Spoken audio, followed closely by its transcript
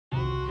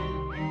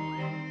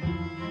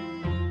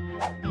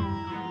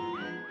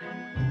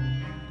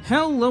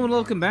Hello and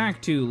welcome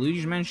back to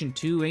Luigi's Mansion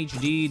 2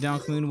 HD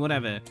Dark Moon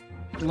whatever.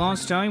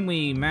 Last time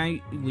we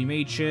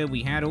made sure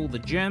we had all the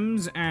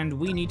gems and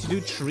we need to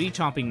do tree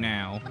topping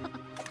now.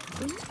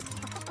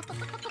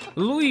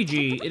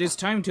 Luigi, it is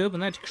time to open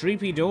that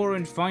creepy door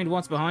and find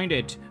what's behind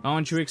it.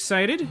 Aren't you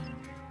excited?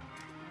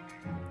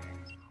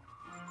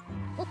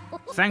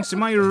 Thanks to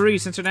my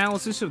recent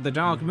analysis of the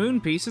Dark Moon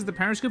pieces, the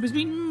periscope has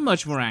been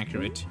much more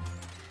accurate.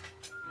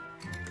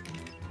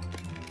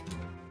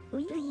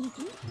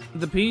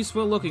 The piece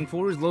we're looking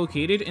for is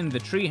located in the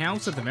tree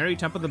house at the very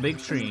top of the big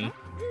tree.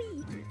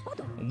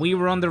 We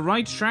were on the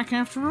right track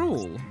after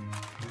all.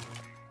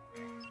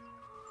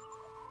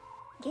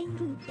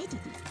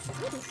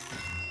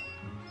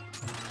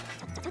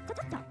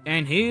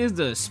 And here's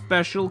the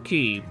special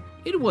key.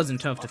 It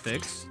wasn't tough to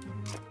fix.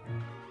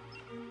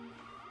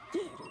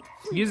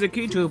 Use the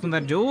key to open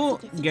that door,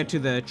 get to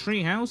the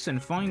tree house,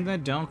 and find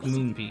that Dark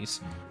Moon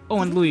piece.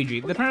 Oh, and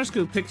Luigi, the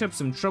periscope picked up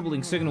some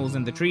troubling signals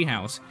in the tree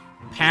house.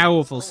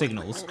 Powerful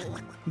signals.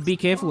 Be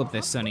careful of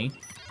this, Sonny.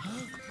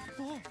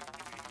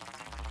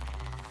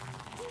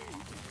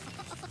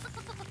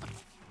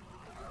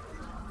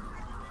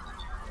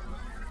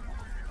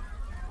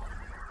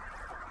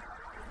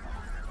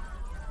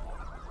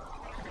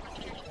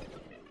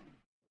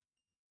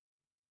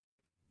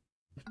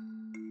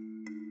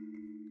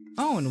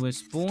 Oh, and we're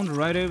spawned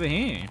right over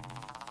here.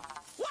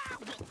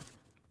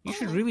 You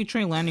should really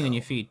try landing on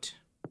your feet.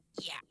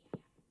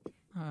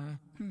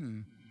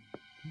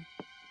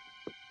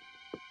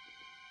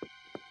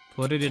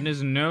 Put it in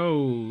his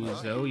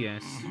nose. Oh,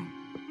 yes.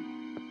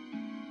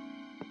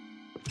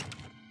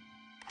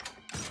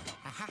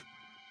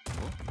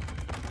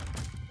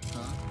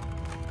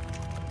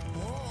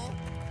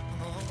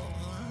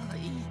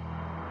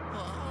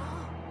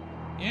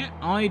 Yeah,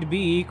 I'd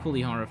be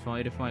equally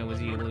horrified if I was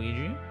you,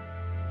 Luigi.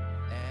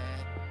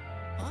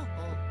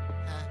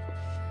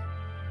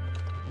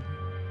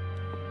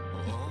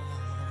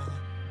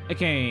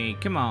 Okay,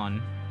 come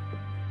on.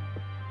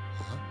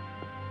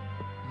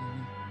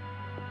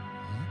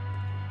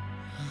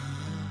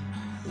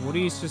 What are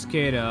you so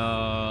scared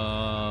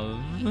of?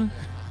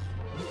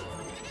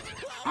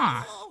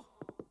 Ah.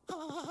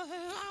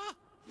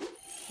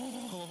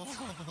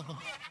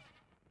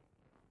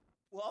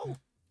 Whoa.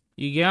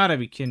 You gotta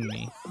be kidding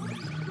me.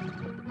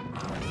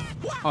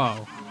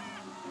 Oh.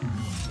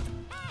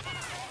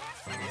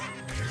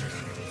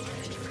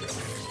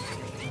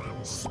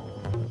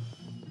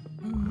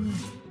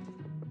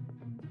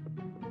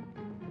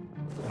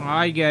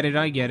 I get it,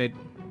 I get it.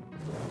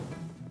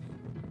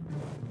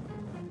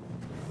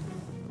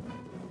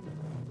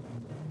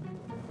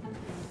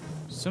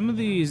 Some of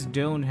these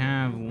don't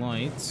have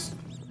lights.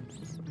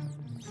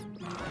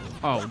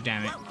 Oh,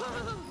 damn it.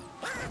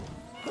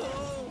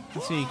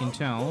 Let's see, you can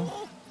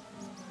tell.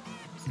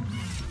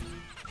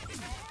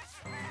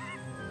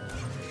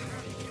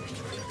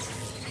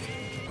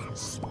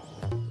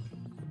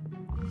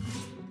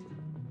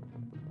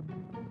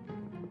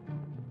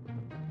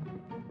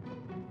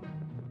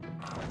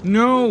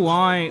 No,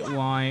 why?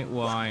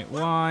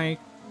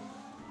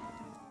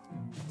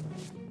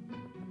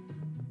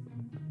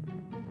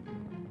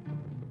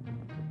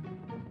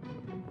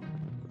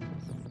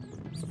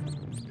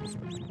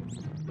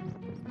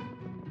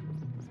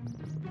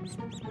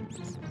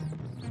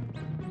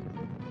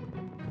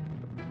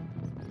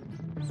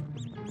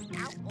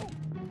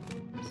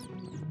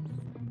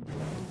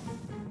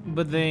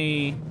 But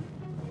they,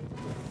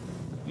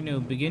 you know,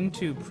 begin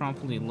to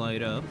properly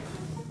light up.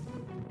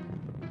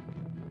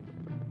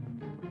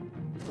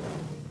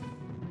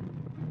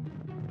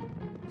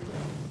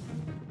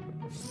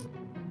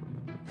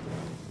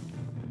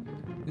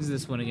 This is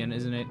this one again,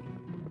 isn't it?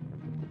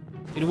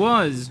 It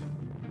was!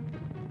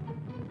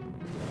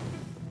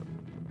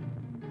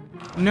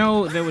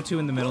 No, there were two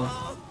in the middle.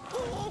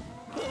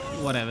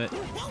 Whatever.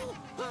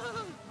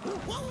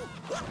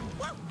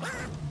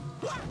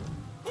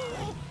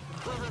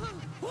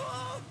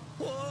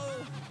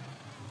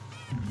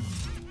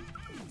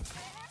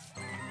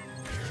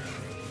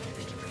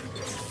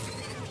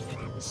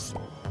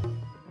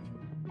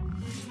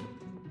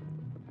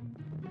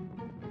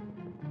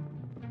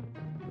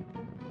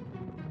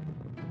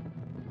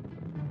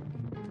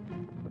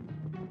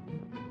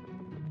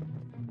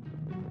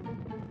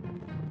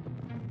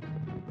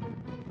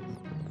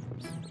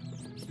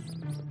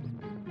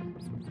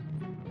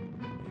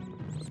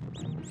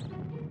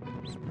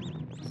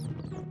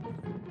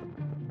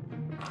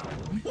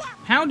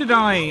 How did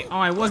I... Oh,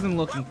 I wasn't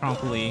looking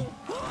properly.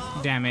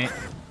 Damn it.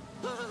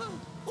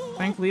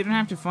 Thankfully, you don't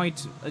have to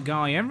fight a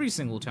guy every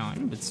single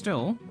time, but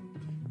still.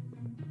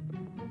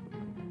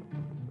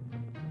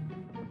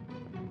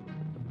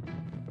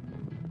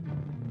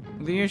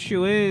 The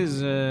issue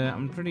is,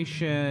 I'm pretty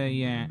sure,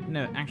 yeah.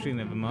 No, actually,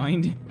 never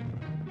mind.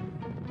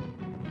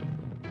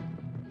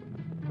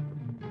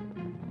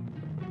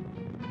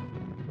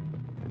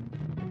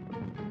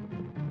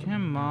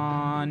 Come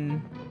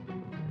on.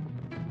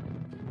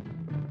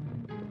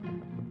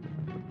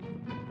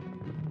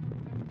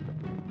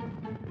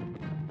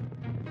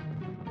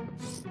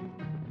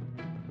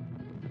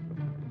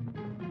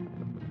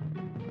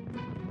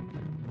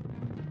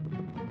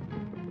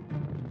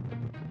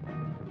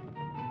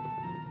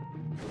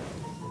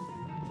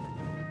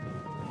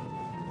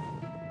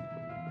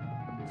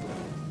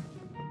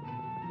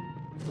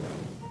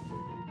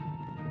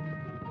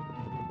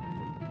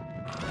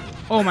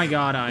 Oh my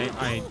god,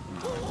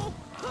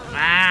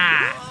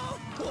 Ah!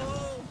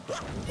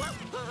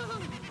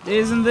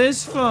 Isn't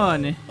this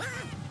fun?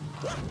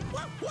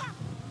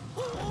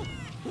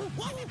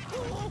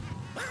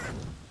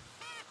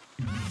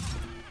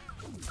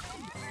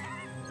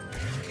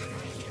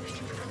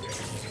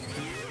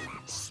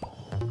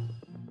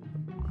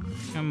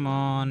 Come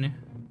on.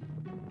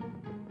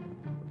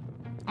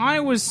 I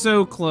was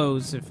so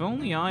close. If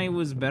only I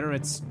was better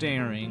at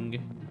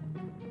staring.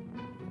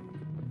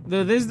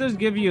 Though this does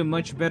give you a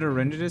much better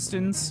render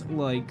distance,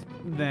 like,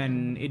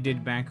 than it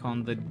did back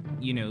on the,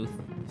 you know,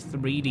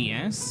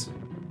 3DS.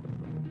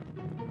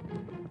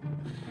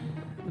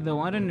 Though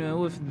I don't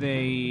know if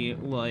they,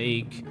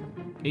 like,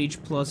 H+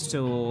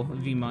 to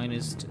V-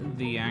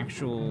 the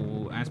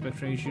actual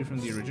aspect ratio from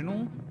the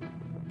original.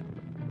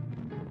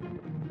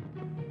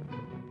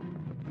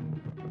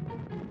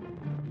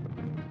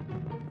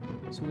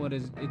 So what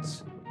is,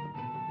 it's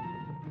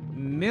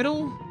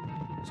middle?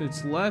 So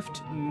it's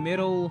left,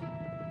 middle,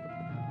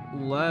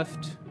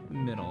 left,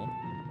 middle.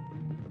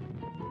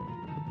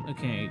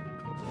 Okay.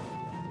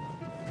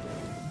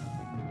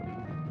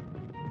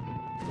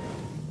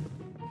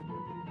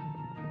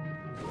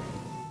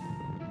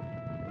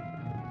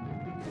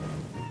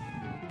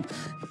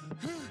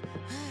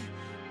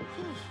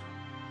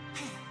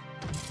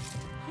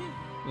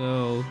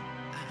 Oh.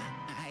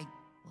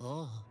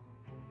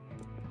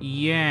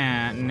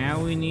 Yeah,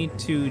 now we need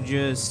to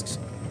just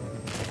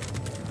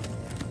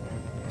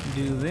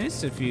do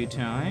this a few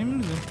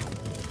times.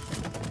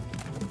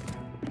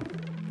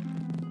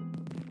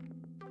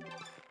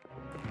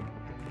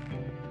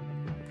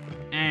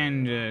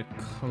 And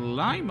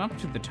climb up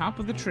to the top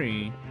of the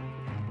tree.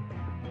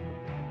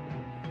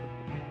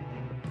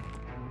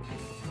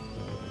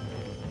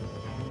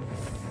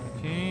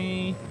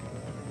 Okay.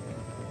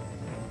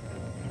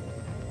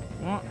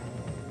 What?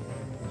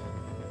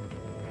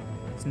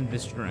 It's in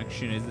this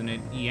direction, isn't it?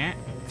 Yeah.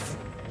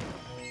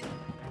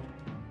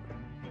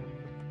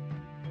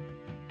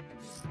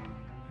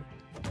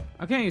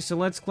 Okay, so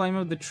let's climb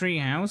up the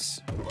treehouse.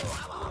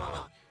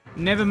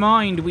 Never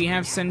mind, we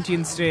have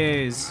sentient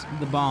stairs,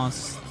 the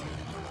boss.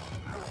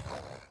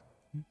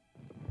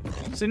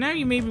 So now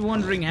you may be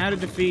wondering how to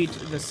defeat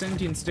the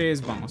sentient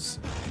stairs boss.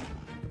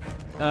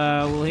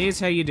 Well, here's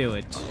how you do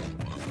it.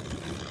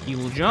 He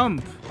will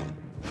jump.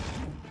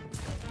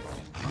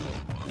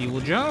 He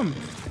will jump.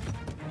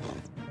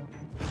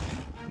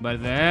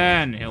 But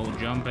then he'll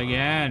jump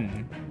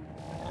again.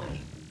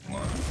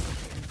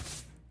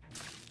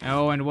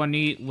 Oh, and when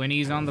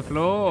he's on the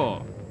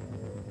floor,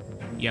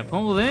 you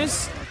pull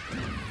this,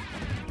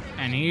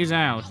 and he's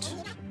out.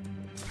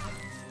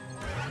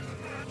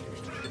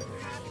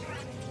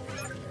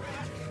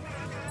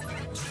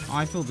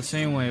 I feel the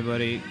same way,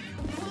 buddy.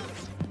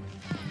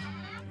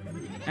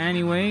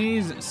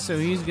 Anyways, so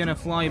he's gonna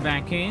fly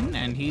back in,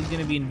 and he's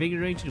gonna be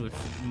invigorated with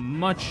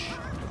much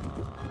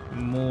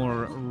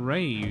more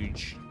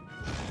rage.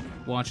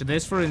 Watch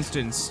this, for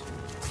instance.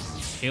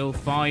 He'll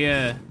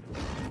fire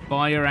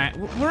at...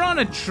 We're on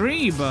a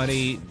tree,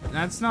 buddy.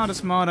 That's not a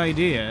smart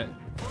idea.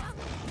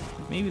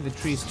 Maybe the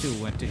tree's too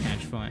wet to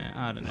catch fire.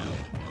 I don't know.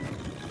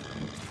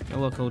 Okay,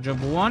 look, he'll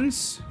jump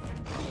once.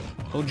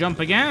 He'll jump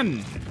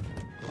again.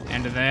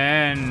 And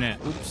then...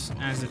 Oops,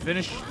 as the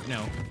finish...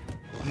 No.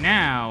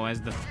 Now,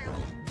 as the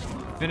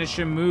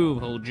finisher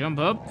move, he'll jump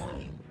up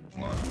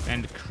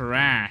and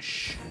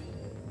crash.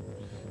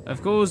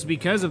 Of course,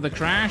 because of the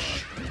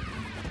crash,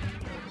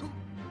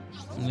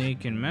 they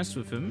can mess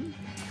with him.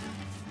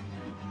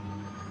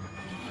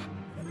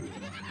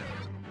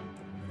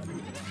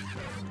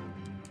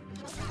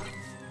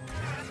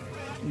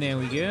 There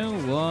we go.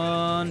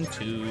 1,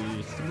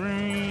 2, 3.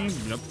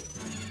 Blop.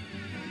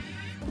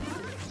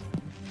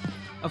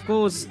 Of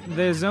course,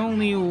 there's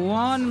only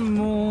one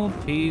more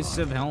piece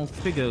of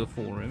health to go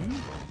for him.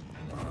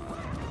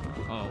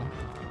 Oh.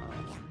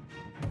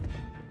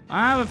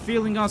 I have a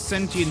feeling our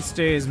sentient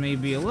stairs may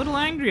be a little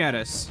angry at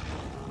us.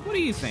 What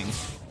do you think?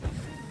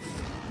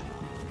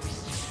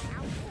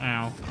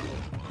 Ow.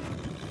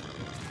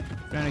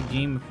 Trying to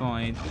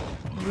gamify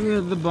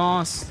the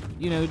boss,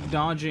 you know,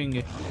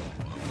 dodging.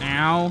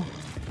 Ow.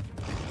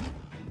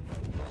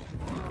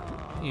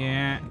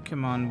 Yeah,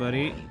 come on,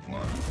 buddy.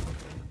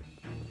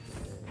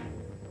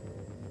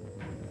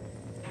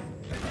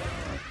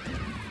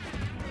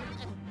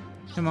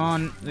 Come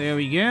on, there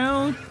we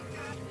go.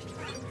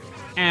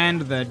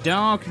 And the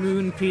Dark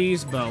Moon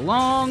piece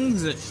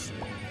belongs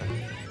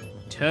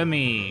to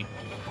me.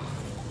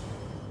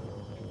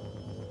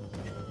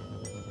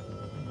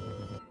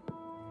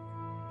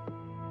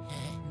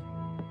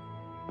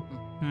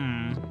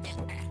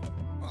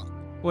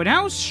 Wait,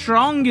 how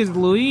strong is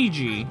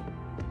Luigi?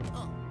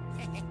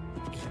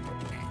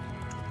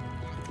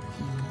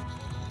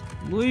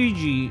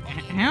 Luigi,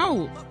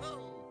 how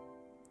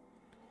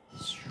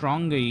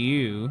strong are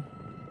you?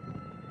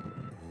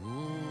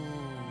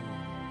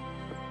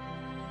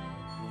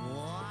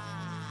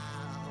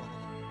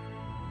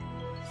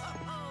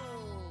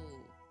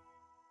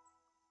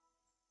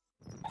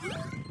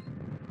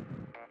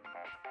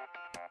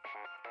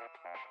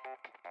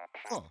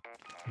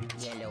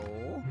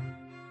 Hello?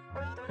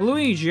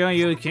 Luigi, are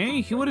you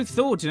okay? Who would have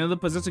thought another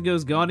possessor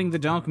goes guarding the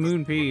Dark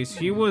Moon piece?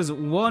 He was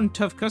one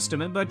tough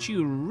customer, but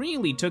you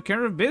really took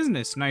care of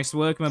business. Nice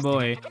work, my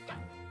boy.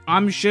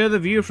 I'm sure the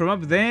view from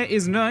up there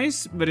is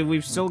nice, but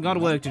we've still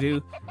got work to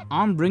do.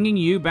 I'm bringing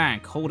you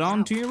back. Hold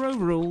on to your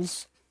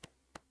overalls.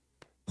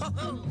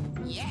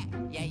 Yeah.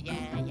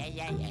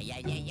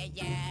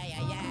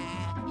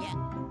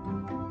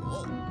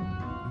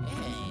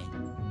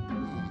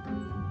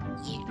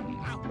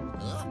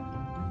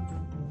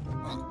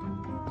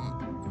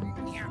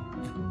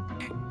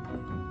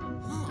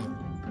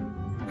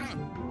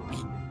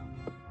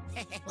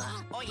 Whoa.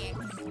 Oh yeah.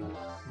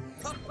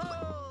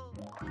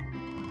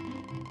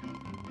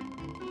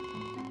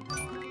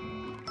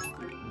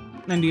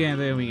 And yeah,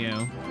 there we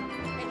go.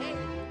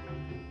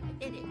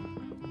 Did it.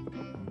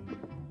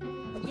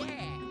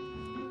 Yeah.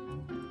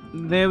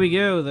 There we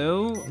go,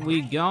 though.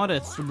 We got a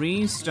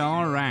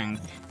 3-star rank.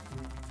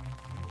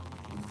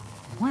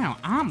 Wow,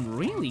 I'm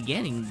really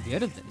getting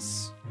good at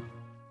this.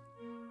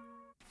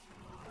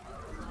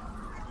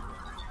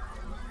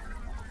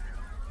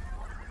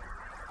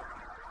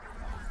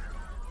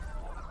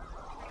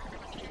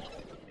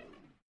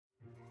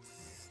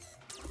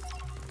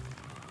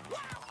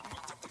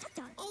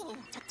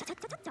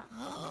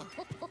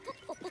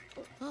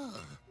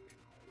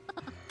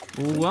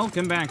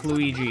 Welcome back,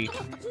 Luigi.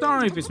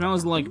 Sorry if it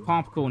smells like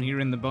popcorn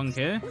here in the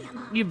bunker.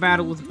 Your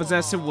battle with the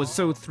Possessor was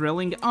so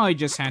thrilling, I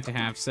just had to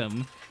have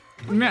some.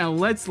 Now,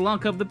 let's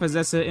lock up the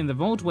Possessor in the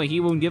vault where he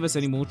won't give us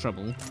any more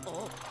trouble.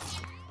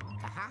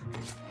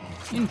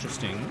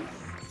 Interesting.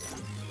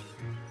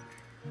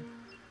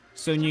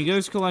 So, new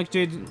ghost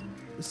collected,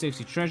 the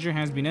safety treasure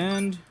has been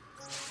earned,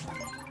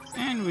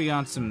 and we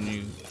got some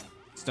new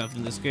stuff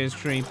in the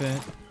skyscraper.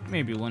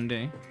 Maybe one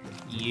day.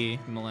 Yeah,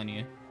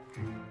 millennia.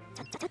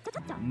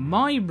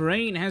 My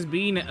brain has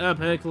been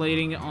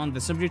percolating on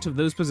the subject of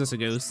those Possessor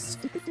ghosts.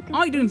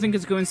 I don't think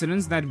it's a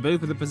coincidence that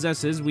both of the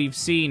Possessors we've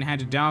seen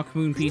had Dark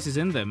Moon pieces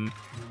in them.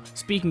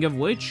 Speaking of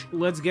which,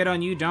 let's get our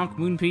new Dark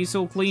Moon piece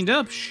all cleaned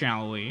up,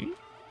 shall we?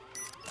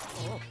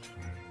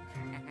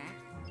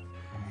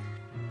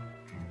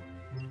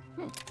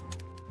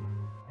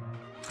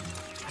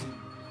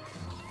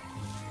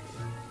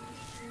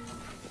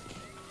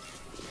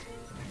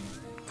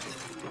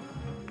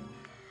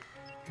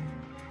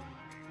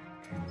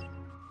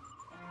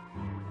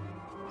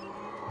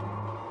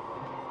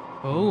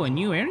 Oh, a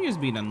new area's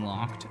been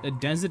unlocked. A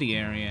deserty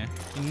area.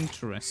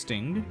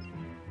 Interesting.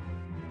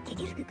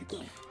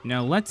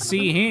 Now, let's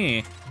see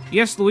here.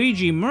 Yes,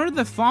 Luigi,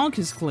 the fog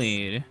is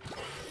cleared.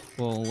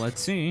 Well,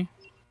 let's see.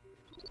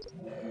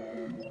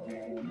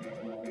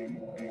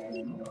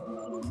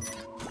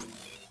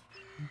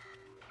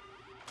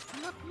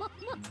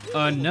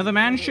 Another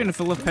mansion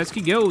full of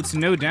pesky goats,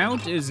 no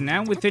doubt, is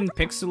now within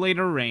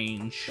pixelator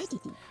range.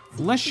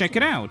 Let's check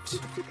it out.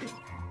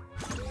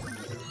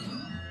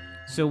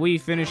 So we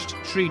finished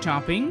tree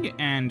topping,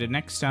 and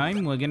next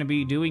time we're gonna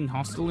be doing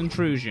hostile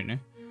intrusion.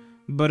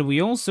 But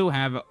we also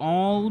have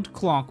old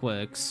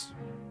clockworks.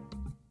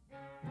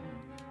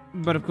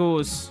 But of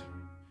course,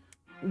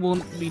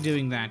 we'll be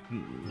doing that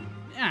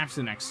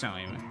after next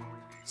time.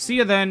 See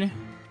you then.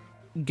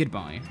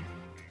 Goodbye.